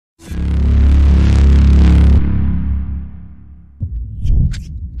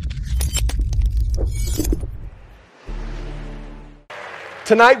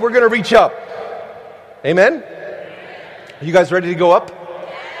Tonight we're going to reach up. Amen? You guys ready to go up?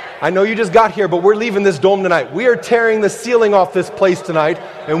 I know you just got here, but we're leaving this dome tonight. We are tearing the ceiling off this place tonight,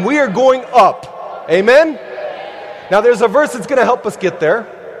 and we are going up. Amen? Now there's a verse that's going to help us get there.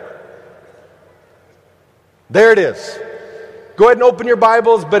 There it is. Go ahead and open your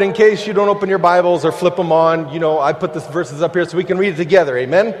Bibles, but in case you don't open your Bibles or flip them on, I put the verses up here so we can read it together.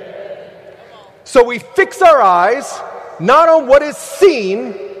 Amen? So we fix our eyes not on what is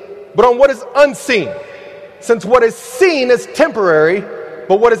seen, but on what is unseen. Since what is seen is temporary,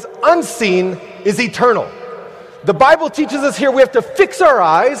 but what is unseen is eternal. The Bible teaches us here we have to fix our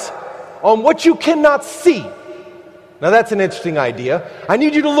eyes on what you cannot see. Now that's an interesting idea. I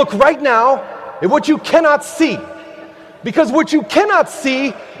need you to look right now at what you cannot see. Because what you cannot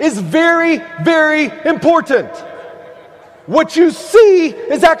see is very, very important. What you see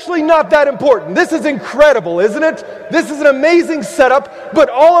is actually not that important. This is incredible, isn't it? This is an amazing setup, but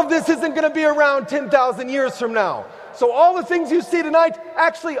all of this isn't going to be around 10,000 years from now. So all the things you see tonight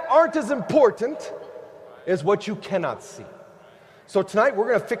actually aren't as important as what you cannot see. So tonight we're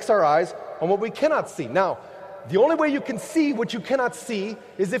going to fix our eyes on what we cannot see. Now, the only way you can see what you cannot see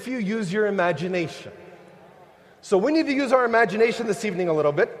is if you use your imagination. So we need to use our imagination this evening a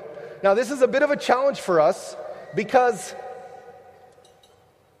little bit. Now, this is a bit of a challenge for us because,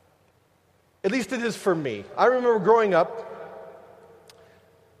 at least it is for me. I remember growing up,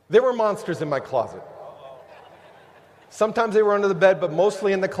 there were monsters in my closet. Sometimes they were under the bed, but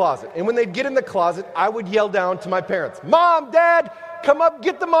mostly in the closet. And when they'd get in the closet, I would yell down to my parents, "Mom, Dad, come up,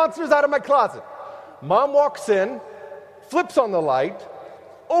 get the monsters out of my closet." Mom walks in, flips on the light,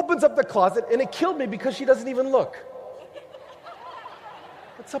 opens up the closet, and it killed me because she doesn't even look.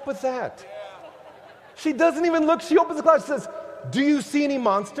 What's up with that? She doesn't even look. She opens the closet and says, "Do you see any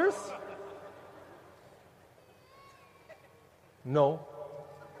monsters?" No.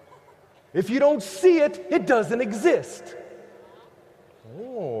 If you don't see it, it doesn't exist.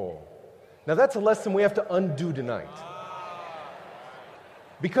 Oh. Now that's a lesson we have to undo tonight.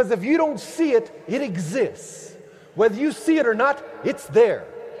 Because if you don't see it, it exists. Whether you see it or not, it's there.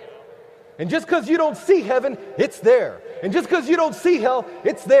 And just because you don't see heaven, it's there. And just because you don't see hell,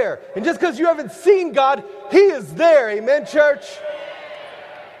 it's there. And just because you haven't seen God, He is there. Amen, church?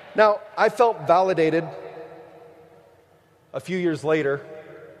 Now, I felt validated a few years later.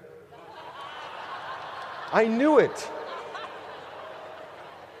 I knew it.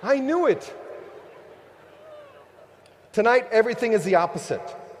 I knew it. Tonight, everything is the opposite.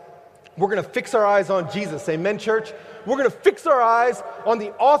 We're going to fix our eyes on Jesus. Amen, church? We're going to fix our eyes on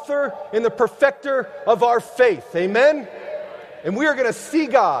the author and the perfecter of our faith. Amen? And we are going to see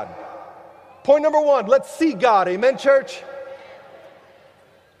God. Point number one, let's see God. Amen, church?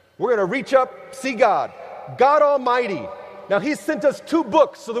 We're going to reach up, see God. God Almighty. Now, He sent us 2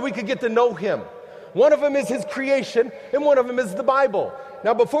 books so that we could get to know Him. One of them is His creation, and one of them is the Bible.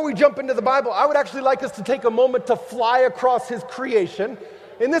 Now, before we jump into the Bible, I would actually like us to take a moment to fly across His creation.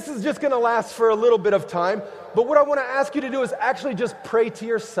 And this is just going to last for a little bit of time. But what I want to ask you to do is actually just pray to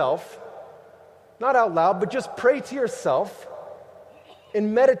yourself. Not out loud, but just pray to yourself.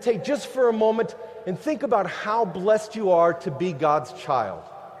 And meditate just for a moment and think about how blessed you are to be God's child.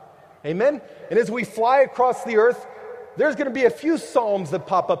 Amen? And as we fly across the earth, there's going to be a few psalms that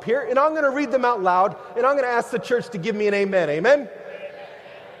pop up here. And I'm going to read them out loud. And I'm going to ask the church to give me an amen. Amen?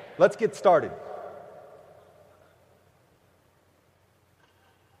 Let's get started.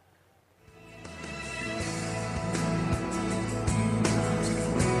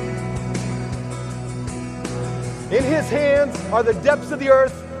 In His hands are the depths of the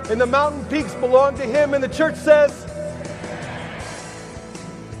earth, and the mountain peaks belong to Him. And the church says,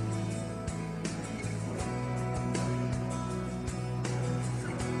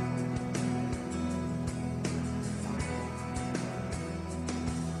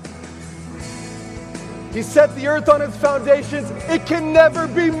 He set the earth on its foundations. It can never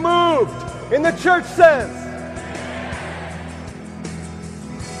be moved. And the church says,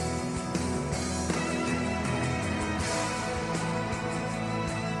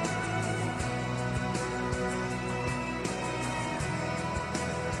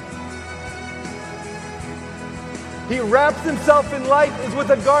 He wraps Himself in light as with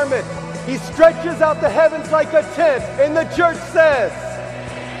a garment. He stretches out the heavens like a tent. And the church says,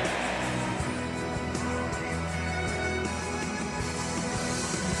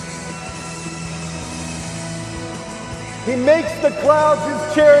 He makes the clouds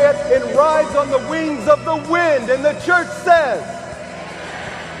His chariot and rides on the wings of the wind. And the church says,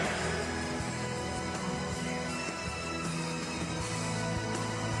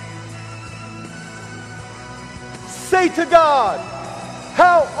 say to God,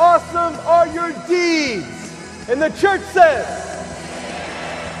 awesome are your deeds. And the church says,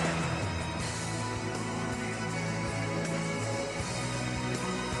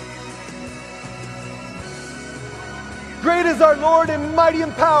 great is our Lord and mighty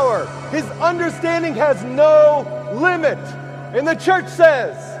in power. His understanding has no limit. And the church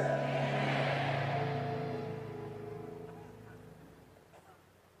says,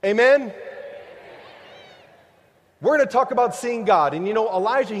 amen? We're going to talk about seeing God. And you know,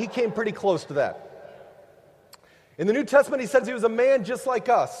 Elijah, he came pretty close to that. In the New Testament, he says he was a man just like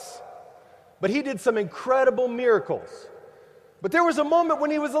us. But he did some incredible miracles. But there was a moment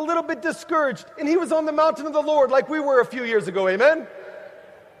when he was a little bit discouraged, and he was on the mountain of the Lord like we were a few years ago, amen?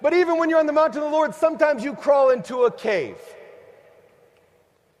 But even when you're on the mountain of the Lord, sometimes you crawl into a cave.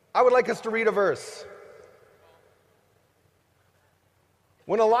 I would like us to read a verse.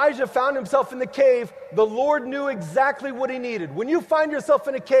 When Elijah found himself in the cave, the Lord knew exactly what he needed. When you find yourself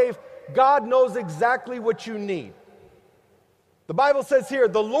in a cave, God knows exactly what you need. The Bible says here,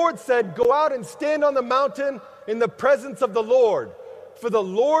 the Lord said, go out and stand on the mountain in the presence of the Lord, for the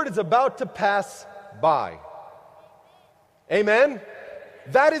Lord is about to pass by. Amen?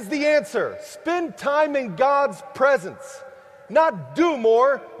 That is the answer. Spend time in God's presence. Not do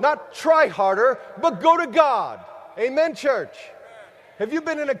more, not try harder, but go to God. Amen, church? Have you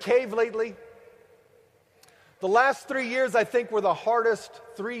been in a cave lately? The last 3 years, I think, were the hardest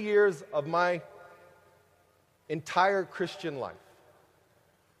 3 years of my entire Christian life.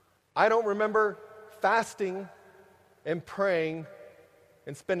 I don't remember fasting and praying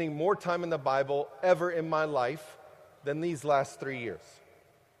and spending more time in the Bible ever in my life than these last 3 years.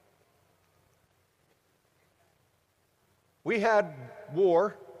 We had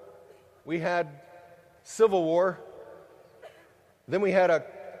war, we had civil war, then we had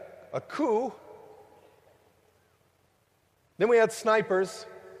a coup, then we had snipers,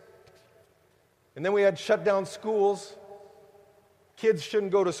 and then we had shut down schools. Kids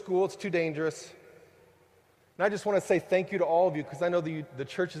shouldn't go to school, it's too dangerous. And I just want to say thank you to all of you, because I know the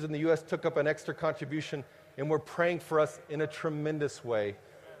churches in the U.S. took up an extra contribution, and we're praying for us in a tremendous way.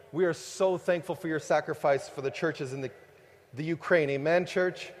 We are so thankful for your sacrifice for the churches in the Ukraine. Amen,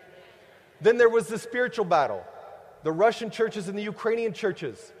 church? Then there was the spiritual battle. The Russian churches and the Ukrainian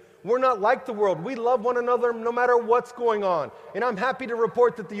churches. We're not like the world. We love one another no matter what's going on. And I'm happy to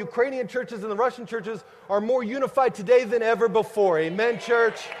report that the Ukrainian churches and the Russian churches are more unified today than ever before. Amen,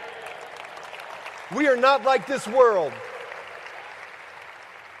 church? We are not like this world.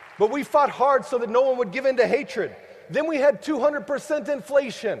 But we fought hard so that no one would give in to hatred. Then we had 200%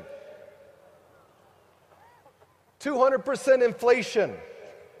 inflation. 200% inflation.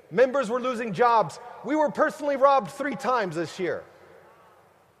 Members were losing jobs. We were personally robbed 3 times this year.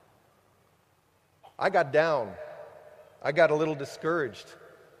 I got down. I got a little discouraged.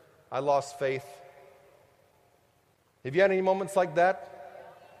 I lost faith. Have you had any moments like that?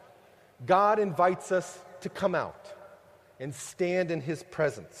 God invites us to come out and stand in His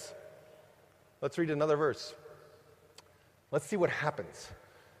presence. Let's read another verse. Let's see what happens.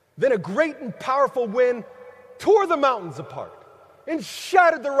 Then a great and powerful wind tore the mountains apart and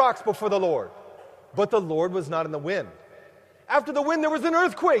shattered the rocks before the Lord. But the Lord was not in the wind. After the wind, there was an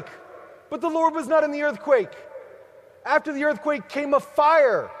earthquake. But the Lord was not in the earthquake. After the earthquake came a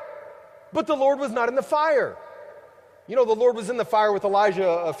fire. But the Lord was not in the fire. You know, the Lord was in the fire with Elijah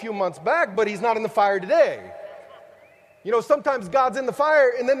a few months back, but He's not in the fire today. You know, sometimes God's in the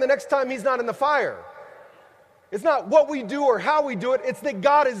fire, and then the next time He's not in the fire. It's not what we do or how we do it, it's that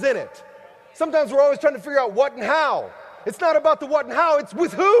God is in it. Sometimes we're always trying to figure out what and how. It's not about the what and how, it's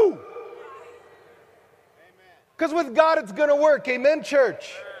with who. Because with God, it's going to work. Amen,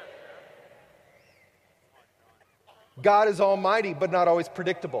 church? God is almighty, but not always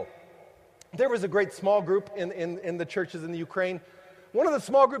predictable. There was a great small group in the churches in the Ukraine. One of the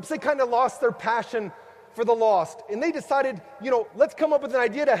small groups, they kind of lost their passion for the lost. And they decided, let's come up with an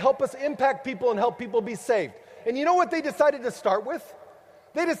idea to help us impact people and help people be saved. And you know what they decided to start with?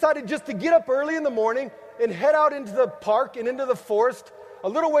 They decided just to get up early in the morning and head out into the park and into the forest, a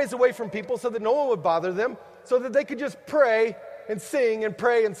little ways away from people so that no one would bother them, so that they could just pray and sing and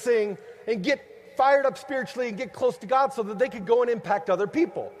pray and sing and get fired up spiritually and get close to God so that they could go and impact other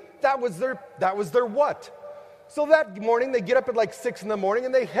people. That was their what. So that morning, they get up at like 6 in the morning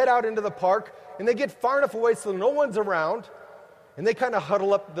and they head out into the park and they get far enough away so no one's around, and they kind of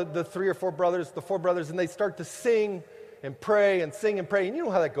huddle up the 3 or 4 brothers, and they start to sing and pray and sing and pray. And you know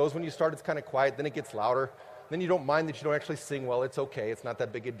how that goes. When you start, it's kind of quiet, then it gets louder. Then you don't mind that you don't actually sing well. It's okay. It's not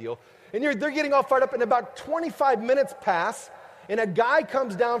that big a deal. And they're getting all fired up, and about 25 minutes pass, and a guy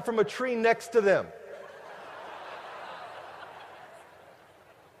comes down from a tree next to them.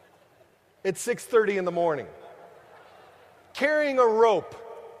 at 6:30 in the morning, carrying a rope.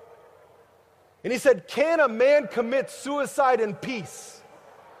 And he said, "Can a man commit suicide in peace?"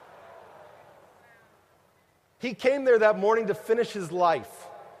 He came there that morning to finish his life.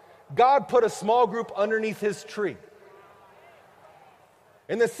 God put a small group underneath his tree.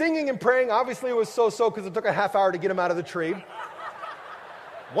 And the singing and praying, obviously it was so-so because it took a half hour to get him out of the tree.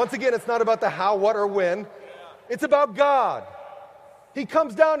 Once again, it's not about the how, what, or when. It's about God. He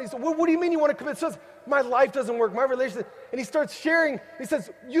comes down, he says, "What do you mean you want to commit suicide? My life doesn't work, my relationship." And he starts sharing. He says,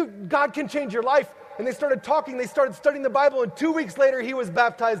 God can change your life. And they started talking, they started studying the Bible, and 2 weeks later he was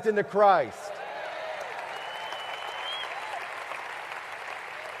baptized into Christ.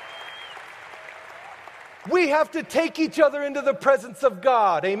 We have to take each other into the presence of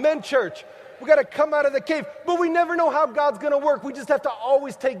God. Amen, church? We got to come out of the cave, but we never know how God's going to work. We just have to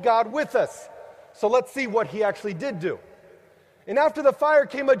always take God with us. So let's see what he actually did do. And after the fire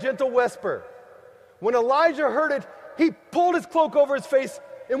came a gentle whisper. When Elijah heard it, he pulled his cloak over his face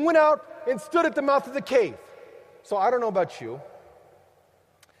and went out and stood at the mouth of the cave. So I don't know about you.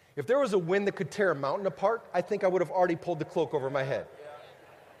 If there was a wind that could tear a mountain apart, I think I would have already pulled the cloak over my head.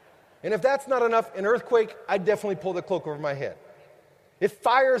 And if that's not enough, an earthquake, I'd definitely pull the cloak over my head. If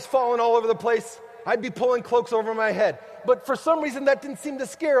fire's falling all over the place, I'd be pulling cloaks over my head. But for some reason, that didn't seem to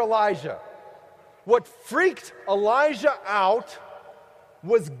scare Elijah. What freaked Elijah out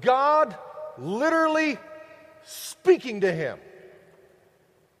was God literally speaking to him.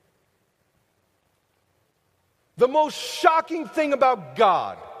 The most shocking thing about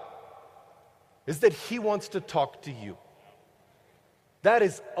God is that he wants to talk to you. That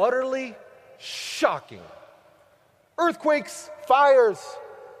is utterly shocking. Earthquakes, fires,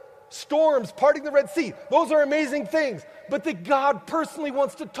 storms, parting the Red Sea, those are amazing things. But that God personally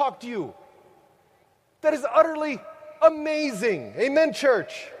wants to talk to you, that is utterly amazing. Amen,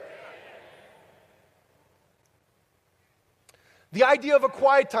 church? The idea of a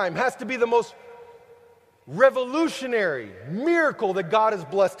quiet time has to be the most revolutionary miracle that God has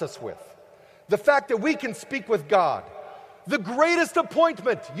blessed us with. The fact that we can speak with God. The greatest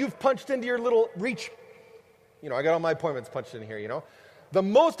appointment you've punched into your little reach. I got all my appointments punched in here, The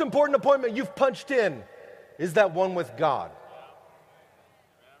most important appointment you've punched in is that one with God.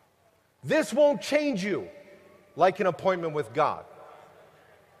 This won't change you like an appointment with God.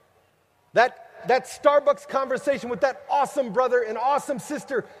 That Starbucks conversation with that awesome brother and awesome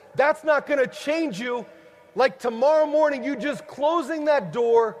sister, that's not going to change you like tomorrow morning you just closing that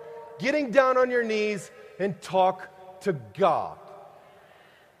door, getting down on your knees, and talk to God.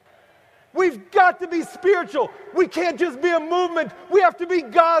 We've got to be spiritual. We can't just be a movement. We have to be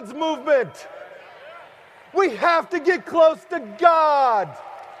God's movement. We have to get close to God.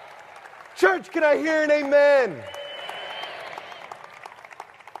 Church, can I hear an amen?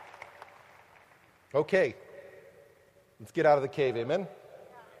 Okay. Let's get out of the cave, amen?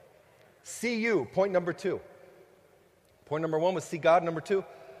 See you, point number 2. Point number 1 was see God. Number 2,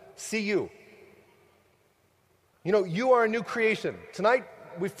 see you. You are a new creation. Tonight,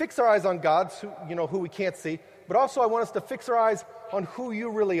 we fix our eyes on God, who we can't see, but also I want us to fix our eyes on who you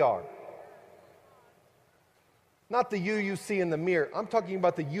really are. Not the you see in the mirror. I'm talking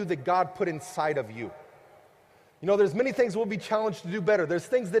about the you that God put inside of you. There's many things we'll be challenged to do better. There's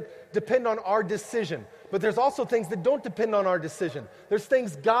things that depend on our decision, but there's also things that don't depend on our decision. There's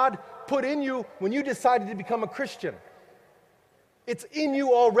things God put in you when you decided to become a Christian. It's in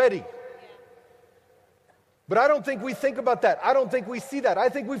you already. But I don't think we think about that. I don't think we see that. I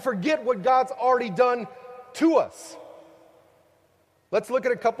think we forget what God's already done to us. Let's look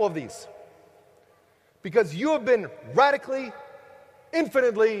at a couple of these. Because you have been radically,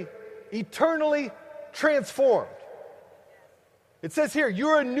 infinitely, eternally transformed. It says here,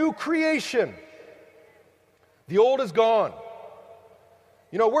 you're a new creation. The old is gone.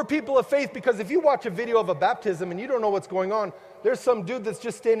 We're people of faith because if you watch a video of a baptism and you don't know what's going on, there's some dude that's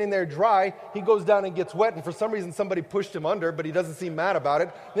just standing there dry. He goes down and gets wet, and for some reason somebody pushed him under, but he doesn't seem mad about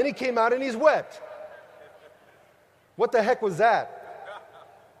it. Then he came out and he's wet. What the heck was that?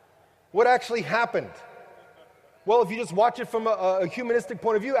 What actually happened? Well, if you just watch it from a humanistic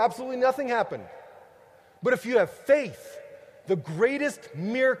point of view, absolutely nothing happened. But if you have faith, the greatest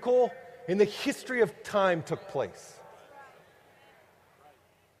miracle in the history of time took place.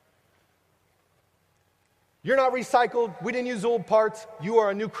 You're not recycled. We didn't use old parts. You are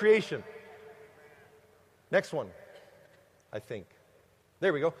a new creation. Next one, I think.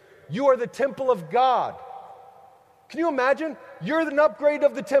 There we go. You are the temple of God. Can you imagine? You're an upgrade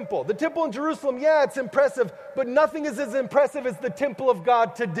of the temple. The temple in Jerusalem, yeah, it's impressive, but nothing is as impressive as the temple of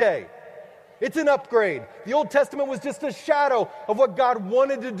God today. It's an upgrade. The Old Testament was just a shadow of what God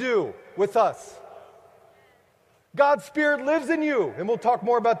wanted to do with us. God's Spirit lives in you, and we'll talk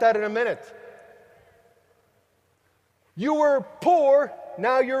more about that in a minute. You were poor,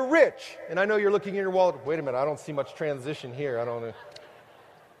 now you're rich. And I know you're looking in your wallet, wait a minute, I don't see much transition here. I don't know.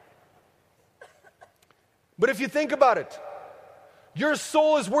 But if you think about it, your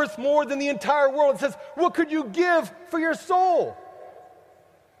soul is worth more than the entire world. It says, what could you give for your soul?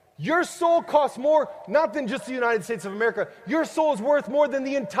 Your soul costs more, not than just the United States of America. Your soul is worth more than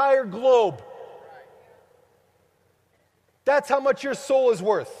the entire globe. That's how much your soul is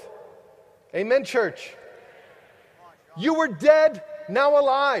worth. Amen, church? You were dead, now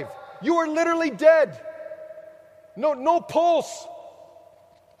alive. You were literally dead. No pulse.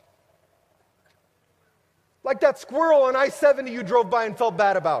 Like that squirrel on I-70 you drove by and felt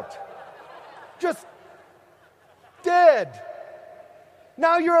bad about. Just dead.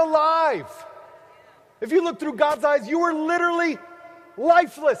 Now you're alive. If you look through God's eyes, you were literally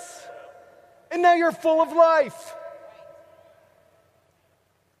lifeless. And now you're full of life.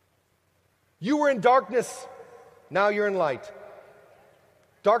 You were in darkness. Now you're in light.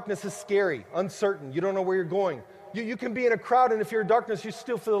 Darkness is scary, uncertain. You don't know where you're going. You can be in a crowd, and if you're in darkness, you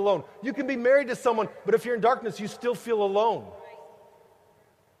still feel alone. You can be married to someone, but if you're in darkness, you still feel alone.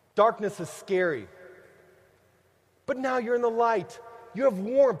 Darkness is scary. But now you're in the light. You have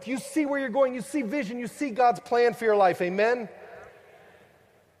warmth. You see where you're going. You see vision. You see God's plan for your life. Amen?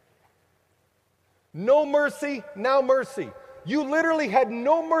 No mercy, now mercy. You literally had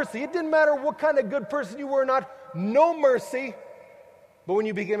no mercy. It didn't matter what kind of good person you were or not. No mercy. But when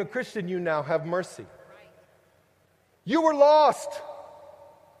you became a Christian, you now have mercy. You were lost.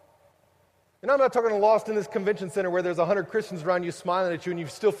 And I'm not talking lost in this convention center where there's 100 Christians around you smiling at you and you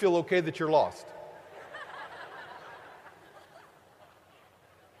still feel okay that you're lost.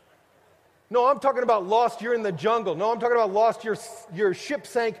 No, I'm talking about lost, you're in the jungle. No, I'm talking about lost, your ship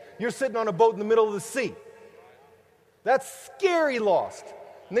sank, you're sitting on a boat in the middle of the sea. That's scary lost.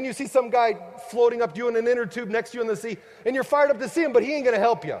 And then you see some guy floating up to you in an inner tube next to you in the sea, and you're fired up to see him, but he ain't going to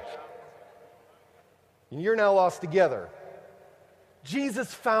help you. And you're now lost together.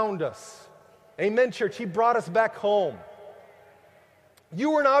 Jesus found us. Amen, church. He brought us back home.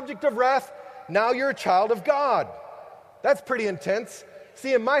 You were an object of wrath. Now you're a child of God. That's pretty intense.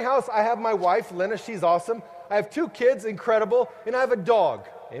 See, in my house, I have my wife, Lena. She's awesome. I have 2 kids, incredible, and I have a dog.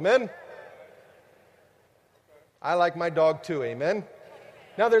 Amen? I like my dog too. Amen?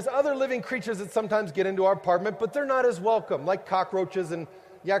 Now, there's other living creatures that sometimes get into our apartment, but they're not as welcome, like cockroaches, and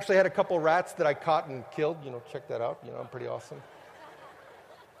you actually had a couple rats that I caught and killed. Check that out. I'm pretty awesome.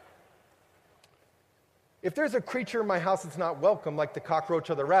 If there's a creature in my house that's not welcome, like the cockroach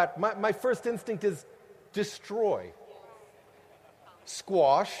or the rat, my first instinct is destroy,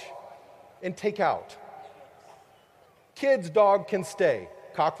 squash, and take out. Kid's dog can stay.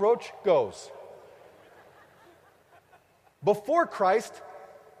 Cockroach goes. Before Christ,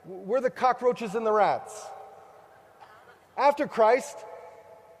 we're the cockroaches and the rats. After Christ,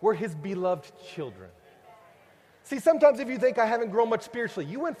 we're his beloved children. See, sometimes if you think I haven't grown much spiritually,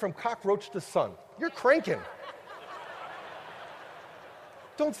 you went from cockroach to son. You're cranking.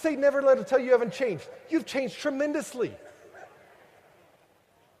 Don't say never let it tell you haven't changed. You've changed tremendously.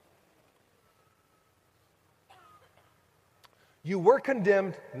 You were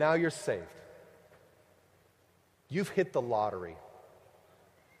condemned, now you're saved. You've hit the lottery.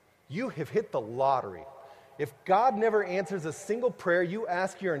 You have hit the lottery. If God never answers a single prayer you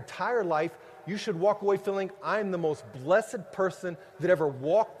ask your entire life, you should walk away feeling, I'm the most blessed person that ever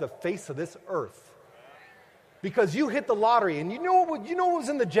walked the face of this earth. Because you hit the lottery, and you know what was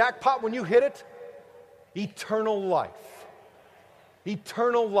in the jackpot when you hit it? Eternal life.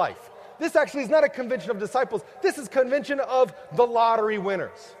 Eternal life. This actually is not a convention of disciples. This is a convention of the lottery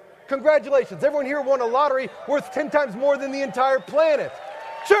winners. Congratulations. Everyone here won a lottery worth 10 times more than the entire planet.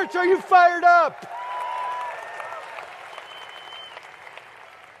 Church, are you fired up?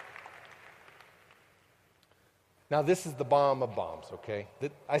 Now, this is the bomb of bombs, okay?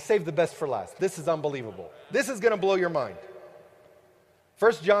 I saved the best for last. This is unbelievable. This is going to blow your mind.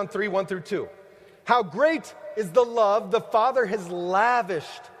 1 John 3, 1 through 2. How great is the love the Father has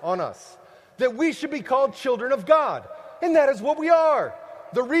lavished on us, that we should be called children of God. And that is what we are.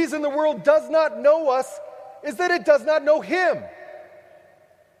 The reason the world does not know us is that it does not know him.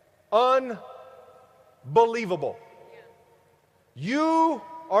 Unbelievable. You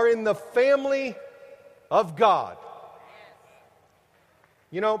are in the family of God.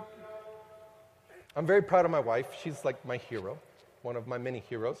 I'm very proud of my wife. She's like my hero, one of my many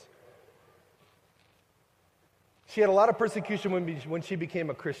heroes. She had a lot of persecution when she became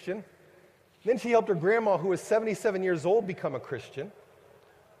a Christian. Then she helped her grandma, who was 77 years old, become a Christian.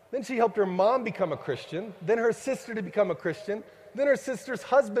 Then she helped her mom become a Christian. Then her sister to become a Christian. Then her sister's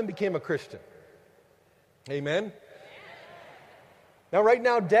husband became a Christian. Amen? Now, right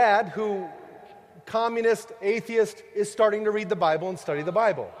now, Dad, who communist, atheist, is starting to read the Bible and study the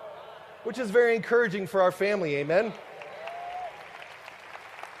Bible, which is very encouraging for our family. Amen?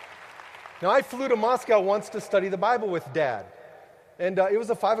 Now, I flew to Moscow once to study the Bible with Dad. And it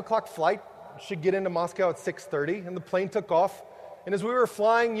was a 5 o'clock flight. Should get into Moscow at 6:30, and the plane took off. And as we were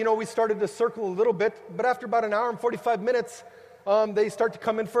flying, we started to circle a little bit, but after about an hour and 45 minutes, they start to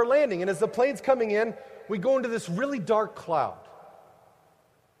come in for a landing. And as the plane's coming in, we go into this really dark cloud.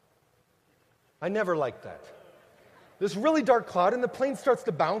 I never liked that. This really dark cloud, and the plane starts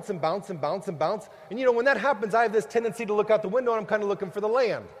to bounce and bounce and bounce and bounce. And when that happens, I have this tendency to look out the window, and I'm kind of looking for the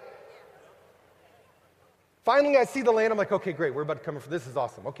land. Finally, I see the land. I'm like, okay, great. We're about to come in for this. Is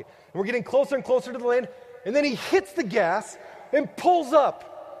awesome. Okay. And we're getting closer and closer to the land. And then he hits the gas and pulls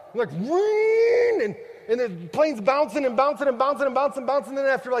up. I'm like, and the plane's bouncing and bouncing and bouncing and bouncing and bouncing. And then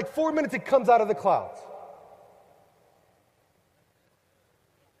after like 4 minutes, it comes out of the clouds.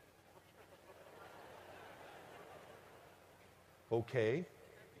 Okay.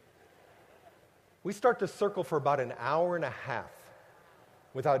 We start to circle for about an hour and a half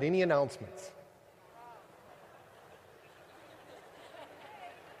without any announcements.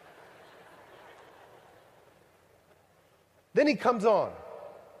 Then he comes on.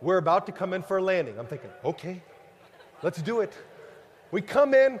 We're about to come in for a landing. I'm thinking, okay, let's do it. We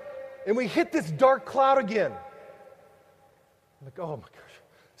come in, and we hit this dark cloud again. I'm like, oh my gosh.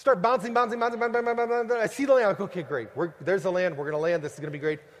 Start bouncing. I see the land. I'm like, okay, great. There's the land. We're going to land. This is going to be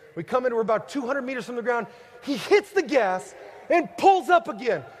great. We come in. We're about 200 meters from the ground. He hits the gas and pulls up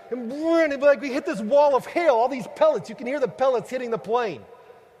again. And like we hit this wall of hail, all these pellets. You can hear the pellets hitting the plane.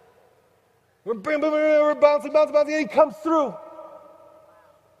 We're bouncing, and he comes through.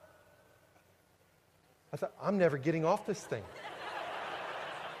 I thought, I'm never getting off this thing.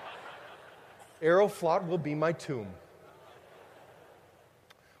 Aeroflot will be my tomb.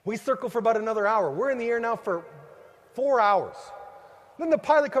 We circle for about another hour. We're in the air now for 4 hours. Then the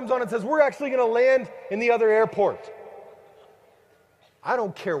pilot comes on and says, we're actually going to land in the other airport. I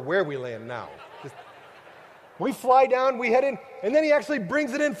don't care where we land now. We fly down, we head in, and then he actually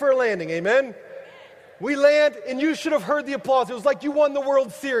brings it in for a landing, amen? We land, and you should have heard the applause. It was like you won the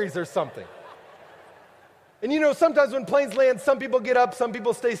World Series or something. And sometimes when planes land, some people get up, some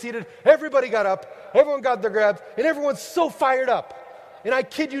people stay seated. Everybody got up, everyone got their grabs, and everyone's so fired up. And I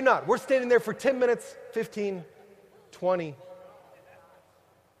kid you not, we're standing there for 10 minutes, 15, 20,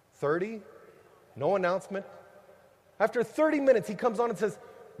 30, no announcement. After 30 minutes, he comes on and says,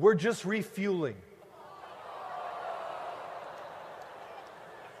 we're just refueling.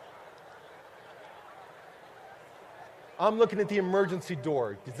 I'm looking at the emergency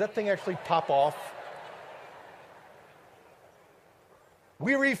door. Does that thing actually pop off?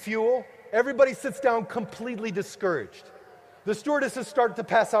 We refuel. Everybody sits down completely discouraged. The stewardesses start to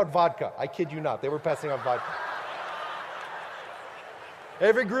pass out vodka. I kid you not. They were passing out vodka.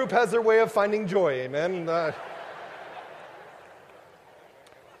 Every group has their way of finding joy. Amen.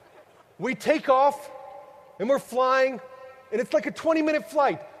 We take off, and we're flying, and it's like a 20-minute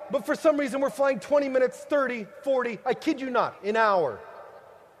flight. But for some reason, we're flying 20 minutes, 30, 40, I kid you not, an hour.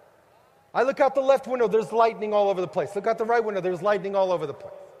 I look out the left window, there's lightning all over the place. Look out the right window, there's lightning all over the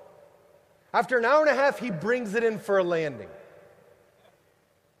place. After an hour and a half, he brings it in for a landing.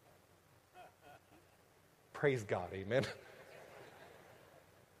 Praise God, amen.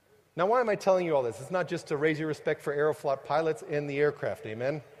 Now, why am I telling you all this? It's not just to raise your respect for Aeroflot pilots and the aircraft,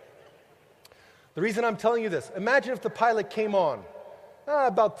 amen. The reason I'm telling you this, imagine if the pilot came on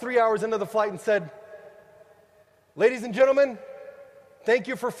about 3 hours into the flight and said, ladies and gentlemen, thank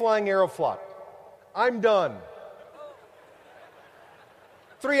you for flying Aeroflot. I'm done.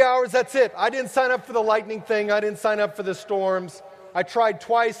 3 hours, that's it. I didn't sign up for the lightning thing. I didn't sign up for the storms. I tried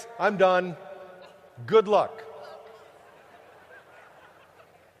twice. I'm done. Good luck.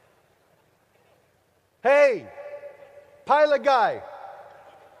 Hey, pilot guy,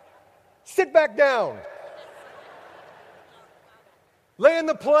 sit back down. Land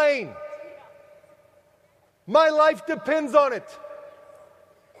the plane. My life depends on it.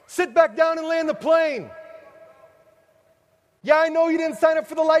 Sit back down and land the plane. Yeah, I know you didn't sign up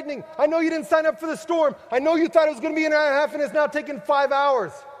for the lightning. I know you didn't sign up for the storm. I know you thought it was going to be an hour and a half and it's now taking 5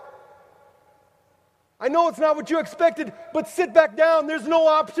 hours. I know it's not what you expected, but sit back down. There's no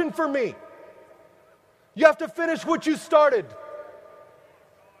option for me. You have to finish what you started.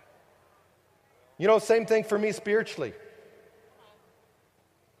 Same thing for me spiritually.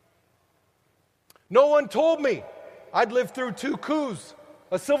 No one told me I'd live through 2 coups,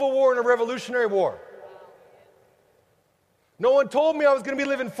 a civil war and a revolutionary war. No one told me I was going to be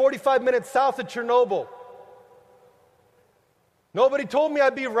living 45 minutes south of Chernobyl. Nobody told me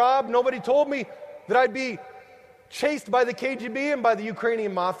I'd be robbed. Nobody told me that I'd be chased by the KGB and by the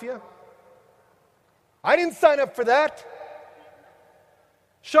Ukrainian mafia. I didn't sign up for that.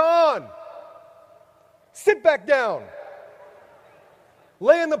 Sean, sit back down.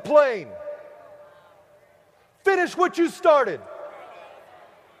 Lay in the plane. Finish what you started.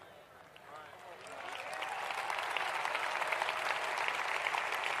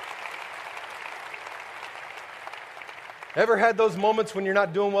 Ever had those moments when you're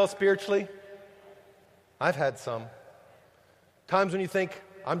not doing well spiritually? I've had some. Times when you think,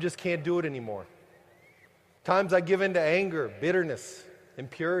 I just can't do it anymore. Times I give in to anger, bitterness,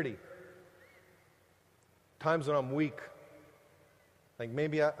 impurity. Times when I'm weak. Like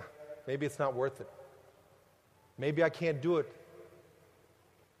maybe it's not worth it. Maybe I can't do it.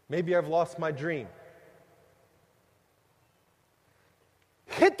 Maybe I've lost my dream.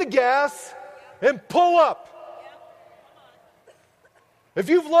 Hit the gas and pull up. If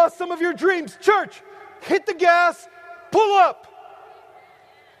you've lost some of your dreams, church, hit the gas, pull up.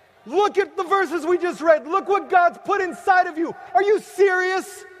 Look at the verses we just read. Look what God's put inside of you. Are you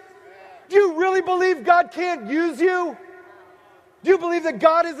serious? Do you really believe God can't use you? Do you believe that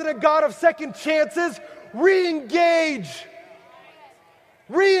God isn't a God of second chances? Re-engage.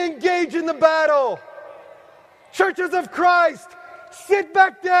 Re-engage in the battle. Churches of Christ, sit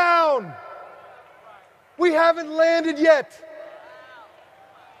back down. We haven't landed yet.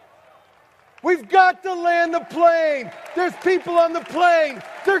 We've got to land the plane. There's people on the plane.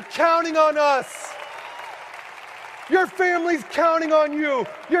 They're counting on us. Your family's counting on you.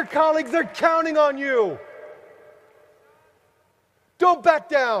 Your colleagues are counting on you. Don't back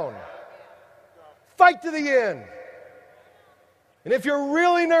down. Fight to the end. And if you're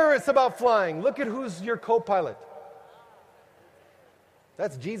really nervous about flying, look at who's your co-pilot.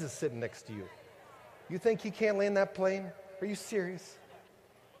 That's Jesus sitting next to you. You think he can't land that plane? Are you serious?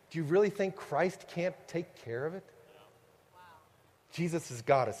 Do you really think Christ can't take care of it? Jesus has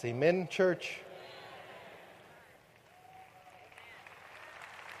got us. Amen, church?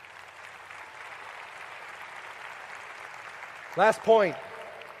 Last point.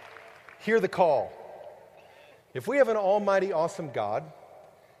 Hear the call. If we have an almighty, awesome God,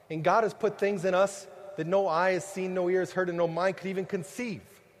 and God has put things in us that no eye has seen, no ear has heard, and no mind could even conceive,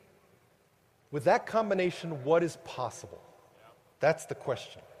 with that combination, what is possible? That's the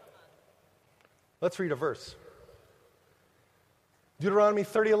question. Let's read a verse. Deuteronomy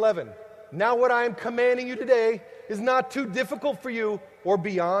 30:11. Now what I am commanding you today is not too difficult for you or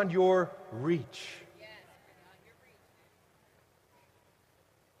beyond your reach.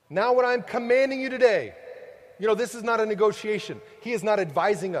 Now what I'm commanding you today. You know, this is not a negotiation. He is not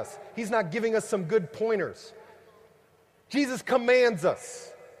advising us. He's not giving us some good pointers. Jesus commands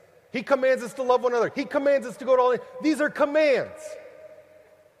us. He commands us to love one another. He commands us to go to all. These are commands.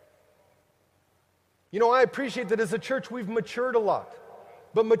 You know, I appreciate that as a church we've matured a lot.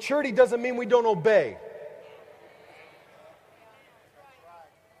 But maturity doesn't mean we don't obey.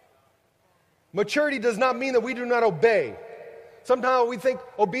 Maturity does not mean that we do not obey. Sometimes we think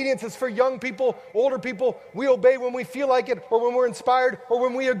obedience is for young people, older people. We obey when we feel like it, or when we're inspired, or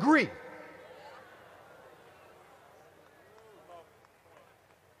when we agree.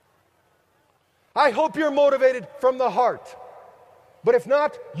 I hope you're motivated from the heart. But if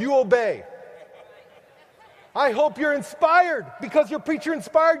not, you obey. I hope you're inspired because your preacher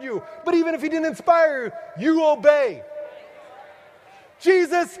inspired you. But even if he didn't inspire you, you obey.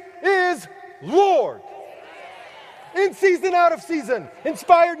 Jesus is Lord. In season, out of season.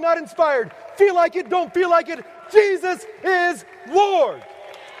 Inspired, not inspired. Feel like it, don't feel like it. Jesus is Lord.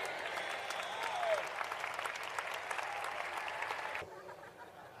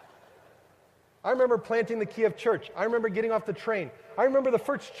 I remember planting the Kiev church. I remember getting off the train. I remember the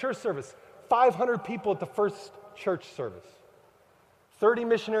first church service. 500 people at the first church service. 30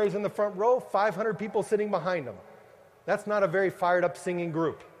 missionaries in the front row, 500 people sitting behind them. That's not a very fired up singing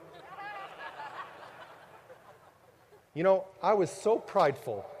group. You know, I was so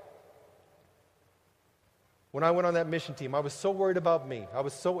prideful when I went on that mission team. I was so worried about me. I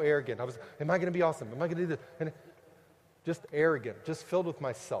was so arrogant. Am I going to be awesome? Am I going to do this? And just arrogant, just filled with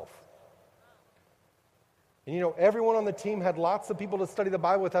myself. And you know, everyone on the team had lots of people to study the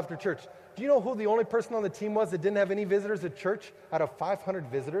Bible with after church. Do you know who the only person on the team was that didn't have any visitors at church out of 500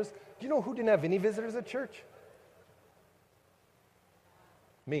 visitors? Do you know who didn't have any visitors at church?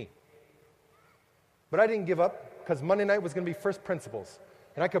 Me. But I didn't give up because Monday night was going to be first principles.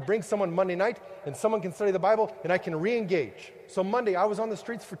 And I could bring someone Monday night, and someone can study the Bible, and I can re-engage. So Monday, I was on the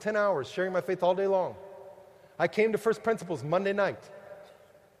streets for 10 hours, sharing my faith all day long. I came to First Principles Monday night,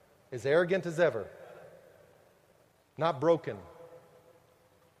 as arrogant as ever, not broken. Do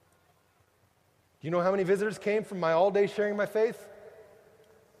you know how many visitors came from my all day sharing my faith?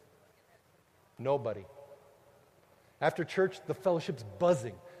 Nobody. After church, the fellowship's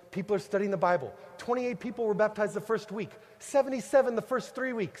buzzing. People are studying the Bible. 28 people were baptized the first week. 77 the first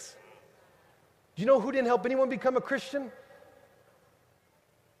 3 weeks. Do you know who didn't help anyone become a Christian?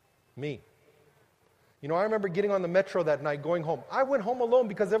 Me. You know, I remember getting on the metro that night, going home. I went home alone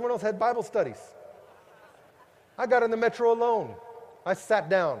because everyone else had Bible studies. I got on the metro alone. I sat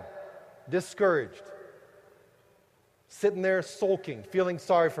down, discouraged, sitting there sulking, feeling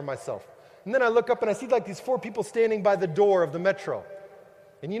sorry for myself. And then I look up and I see like these 4 people standing by the door of the metro.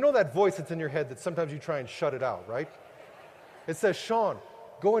 And you know that voice that's in your head that sometimes you try and shut it out, right? It says, Sean,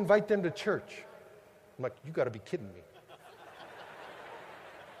 go invite them to church. I'm like, you got to be kidding me.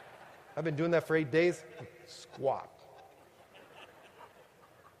 I've been doing that for 8 days. Squat.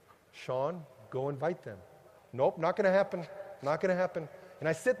 Sean, go invite them. Nope, not going to happen. Not going to happen. And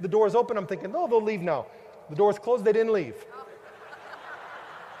I sit, the door's open. I'm thinking, no, they'll leave now. The door's closed. They didn't leave.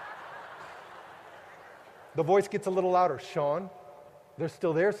 The voice gets a little louder. Sean, they're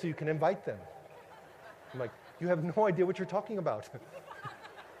still there, so you can invite them. I'm like, you have no idea what you're talking about.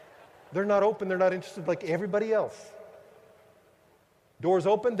 They're not open. They're not interested like everybody else. Doors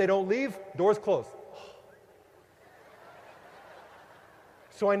open. They don't leave. Doors closed.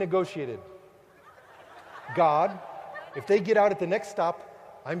 So I negotiated. God, if they get out at the next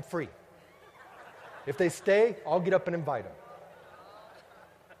stop, I'm free. If they stay, I'll get up and invite them.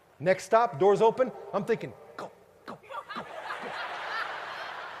 Next stop, doors open. I'm thinking, go, go, go, go.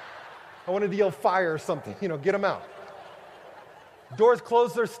 I wanted to yell fire or something, get them out. Doors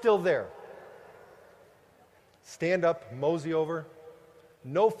closed, they're still there. Stand up, mosey over.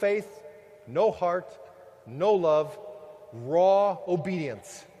 No faith, no heart, no love, raw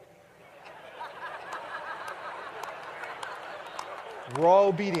obedience. Raw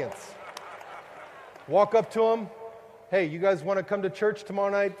obedience. Walk up to them. Hey, you guys want to come to church tomorrow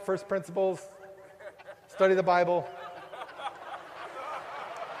night? First Principles, study the Bible.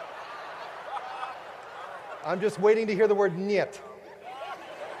 I'm just waiting to hear the word niet.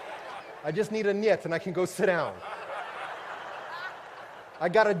 I just need a niet and I can go sit down. I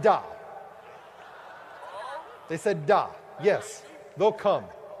got a da. They said da. Yes, they'll come.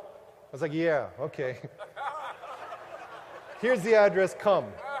 I was like, yeah, okay. Here's the address, come.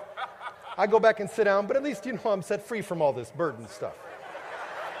 I go back and sit down, but at least I'm set free from all this burden stuff.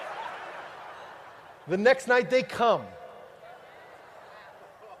 The next night they come.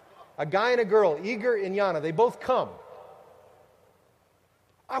 A guy and a girl, Igor and Yana, they both come.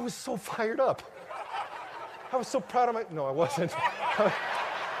 I was so fired up. I was so proud of no, I wasn't.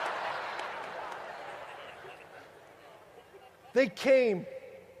 They came.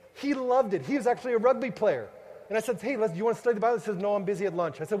 He loved it. He was actually a rugby player. And I said, hey, do you want to study the Bible? He says, no, I'm busy at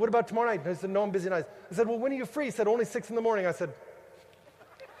lunch. I said, what about tomorrow night? And I said, no, I'm busy at night. I said, well, when are you free? He said, only 6 a.m. I said,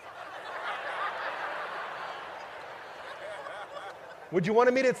 would you want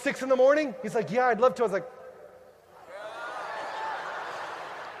to meet at 6 a.m? He's like, yeah, I'd love to. I was like,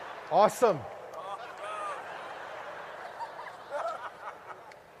 awesome.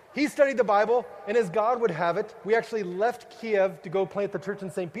 He studied the Bible, and as God would have it, we actually left Kiev to go plant the church in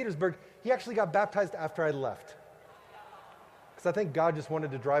St. Petersburg. He actually got baptized after I left. Because I think God just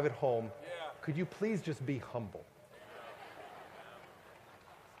wanted to drive it home. Yeah. Could you please just be humble?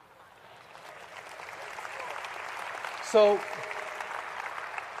 So,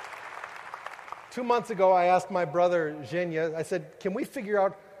 2 months ago, I asked my brother, Zhenya, I said, can we figure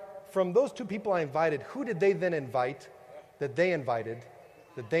out from those 2 people I invited, who did they then invite that they invited?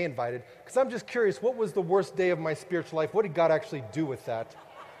 Because I'm just curious, what was the worst day of my spiritual life? What did God actually do with that?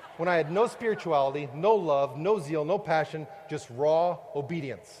 When I had no spirituality, no love, no zeal, no passion, just raw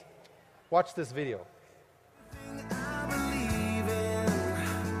obedience. Watch this video.